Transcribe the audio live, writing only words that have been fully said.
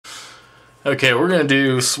Okay, we're going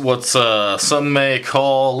to do what's some may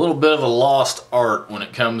call a little bit of a lost art when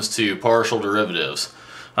it comes to partial derivatives.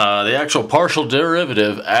 The actual partial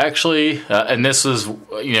derivative actually, and this is,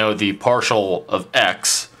 the partial of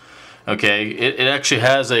x, okay, it actually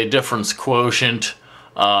has a difference quotient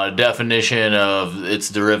definition of its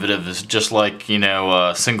derivative, is just like,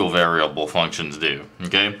 single variable functions do,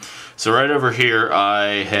 okay? So right over here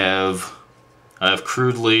I've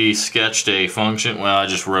crudely sketched a function. Well, I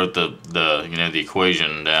just wrote the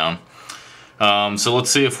equation down. So let's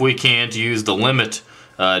see if we can't use the limit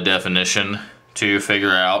definition to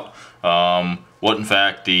figure out what in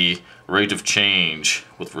fact the rate of change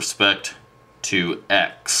with respect to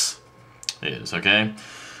x is, okay?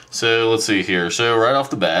 So let's see here. So right off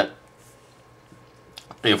the bat,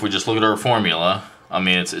 if we just look at our formula, I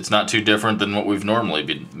mean it's not too different than what we've normally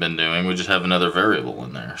been doing. We just have another variable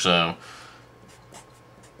in there. So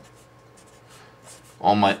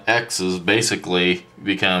all my x's basically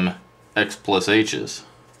become x plus h's.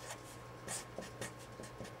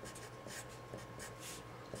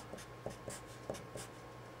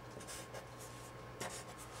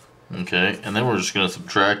 Okay, and then we're just going to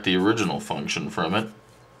subtract the original function from it.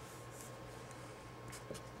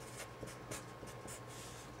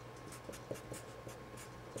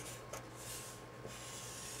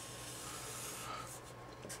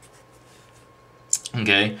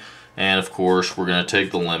 Okay, and of course we're going to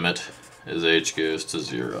take the limit as h goes to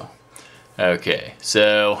 0. Okay,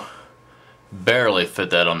 so barely fit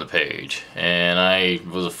that on the page, and I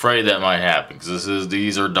was afraid that might happen because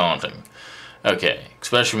these are daunting. Okay,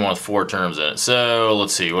 especially one with 4 terms in it. So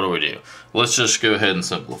let's see, what do? Let's just go ahead and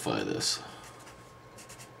simplify this.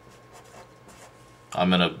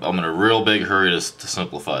 I'm in a real big hurry to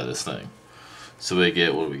simplify this thing. So we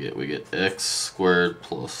get, what do we get? We get x squared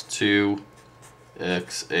plus 2xh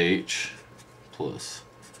plus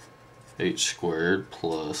h squared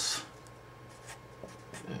plus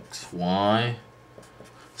xy.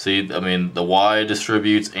 See, I mean, the y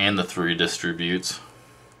distributes and the 3 distributes.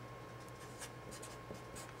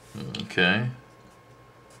 Okay.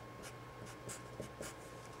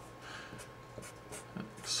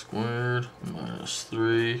 X squared minus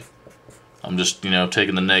 3. I'm just,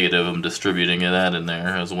 taking the negative, I'm distributing that in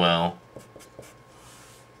there as well.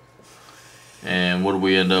 And what did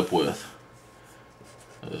we end up with?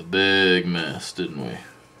 A big mess, didn't we?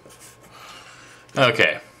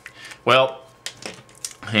 Okay. Well,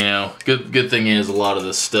 good thing is a lot of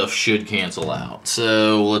this stuff should cancel out.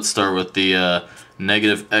 So let's start with the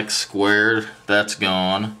negative x squared, that's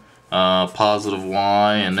gone. Positive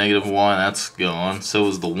y and negative y, that's gone. So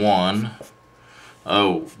is the 1.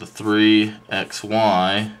 Oh, the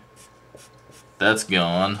 3xy, that's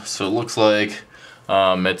gone. So it looks like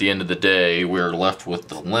at the end of the day we're left with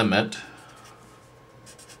the limit.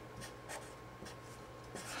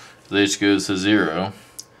 So h goes to 0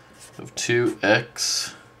 of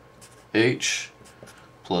 2x h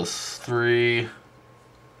plus 3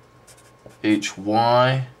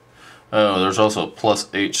 hy. Oh, there's also a plus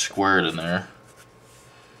h squared in there.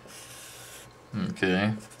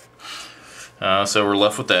 Okay. So we're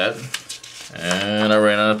left with that. And I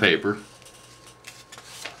ran out of paper.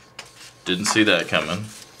 Didn't see that coming.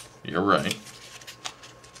 You're right.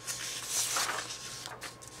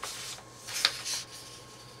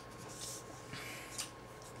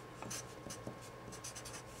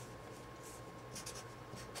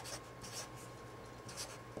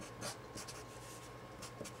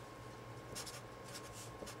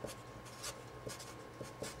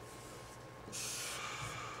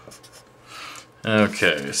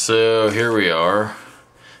 Okay, so here we are,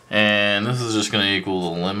 and this is just going to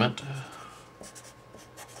equal the limit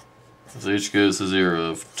as h goes to 0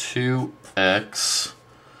 of 2x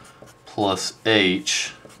plus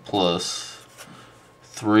h plus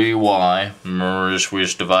 3y. Remember, we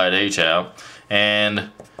just divide h out, and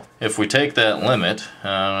if we take that limit,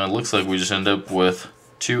 it looks like we just end up with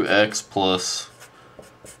 2x plus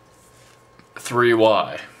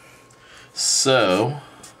 3y. So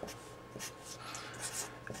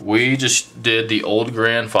we just did the old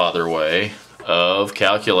grandfather way of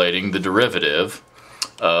calculating the derivative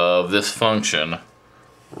of this function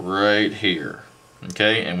right here.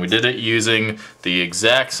 Okay, and we did it using the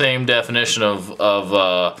exact same definition of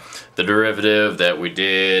the derivative that we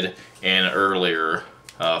did in earlier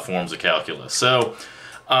forms of calculus. So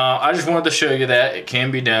I just wanted to show you that it can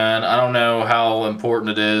be done. I don't know how important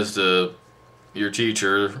it is to your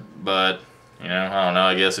teacher, but I don't know,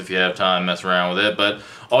 I guess if you have time, mess around with it. But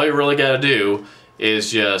all you really got to do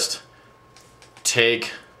is just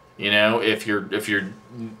take, if you're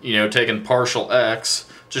taking partial x,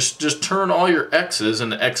 just turn all your x's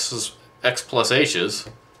into x's x plus h's,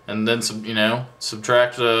 and then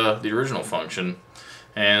subtract the original function.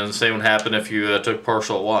 And the same would happen if you took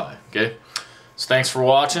partial y. Okay. So thanks for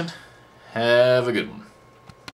watching. Have a good one.